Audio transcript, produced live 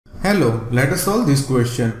Hello, let us solve this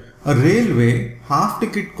question. A railway half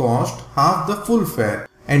ticket cost half the full fare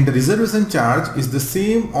and the reservation charge is the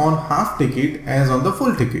same on half ticket as on the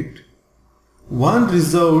full ticket. One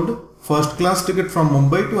reserved first class ticket from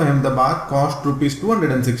Mumbai to Ahmedabad cost Rs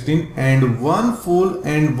 216 and one full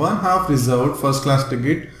and one half reserved first class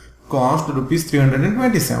ticket cost Rs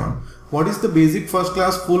 327. What is the basic first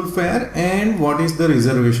class full fare and what is the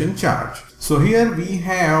reservation charge? So here we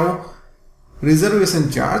have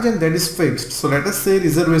reservation charge and that is fixed. So let us say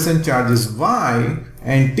reservation charge is Y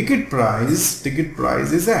and ticket price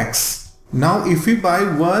is X. Now if we buy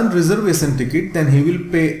one reservation ticket, then he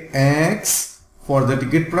will pay X for the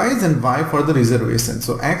ticket price and Y for the reservation.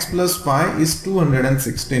 So X plus Y is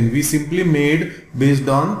 216. We simply made based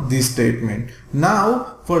on this statement.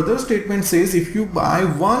 Now further statement says if you buy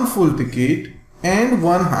one full ticket and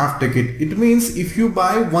one half ticket, it means if you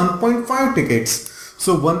buy 1.5 tickets.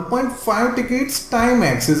 So 1.5 tickets time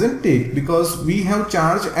X, isn't it? Because we have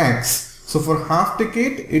charge X. So for half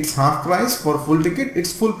ticket it's half price, for full ticket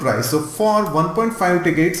it's full price. So for 1.5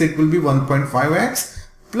 tickets it will be 1.5x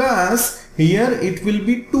plus here it will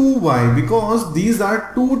be 2y because these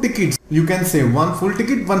are two tickets. You can say one full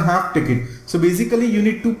ticket, one half ticket. So basically you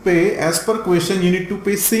need to pay, as per question, you need to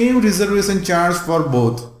pay same reservation charge for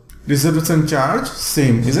both. Reservation charge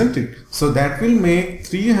same, isn't it? So that will make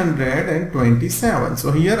 327.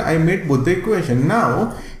 So here I made both the equation.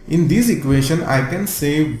 Now in this equation I can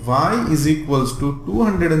say y is equals to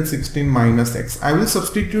 216 minus x. I will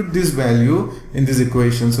substitute this value in this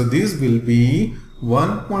equation. So this will be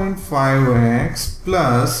 1.5x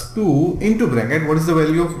plus 2 into bracket. What is the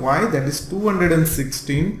value of y? That is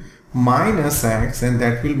 216 minus x, and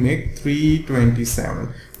that will make 327.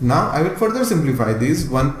 Now I will further simplify this.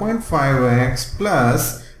 1.5x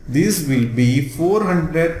plus this will be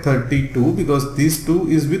 432 because this 2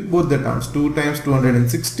 is with both the terms. 2 times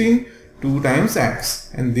 216, 2 times x,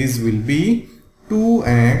 and this will be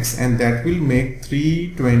 2x, and that will make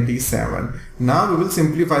 327. Now we will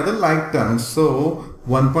simplify the like terms. So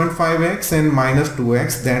 1.5x and minus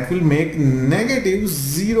 2x, that will make negative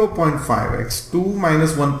 0.5x. 2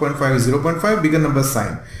 minus 1.5 is 0.5, bigger number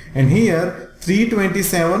sign. And here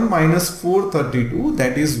 327 minus 432,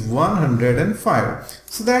 that is 105.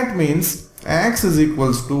 So that means x is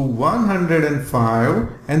equals to 105,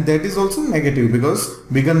 and that is also negative because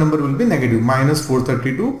bigger number will be negative. Minus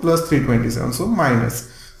 432 plus 327, so minus.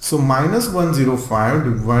 So minus 105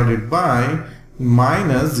 divided by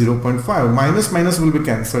minus 0.5. Minus minus will be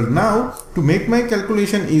cancelled. Now to make my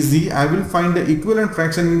calculation easy, I will find the equivalent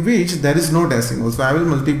fraction in which there is no decimal. So I will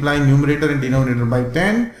multiply numerator and denominator by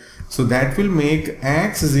 10. So that will make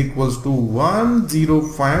x is equals to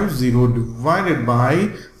 1050 divided by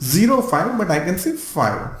 05, but I can say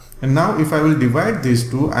 5. And now if I will divide these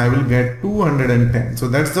two, I will get 210. So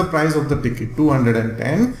that's the price of the ticket,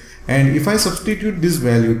 210. And if I substitute this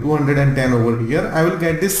value 210 over here, I will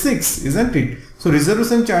get this 6, isn't it? So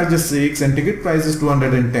reservation charge is 6 and ticket price is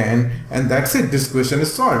 210, and that's it. This question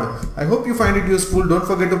is solved. I hope you find it useful. Don't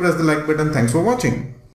forget to press the like button. Thanks for watching.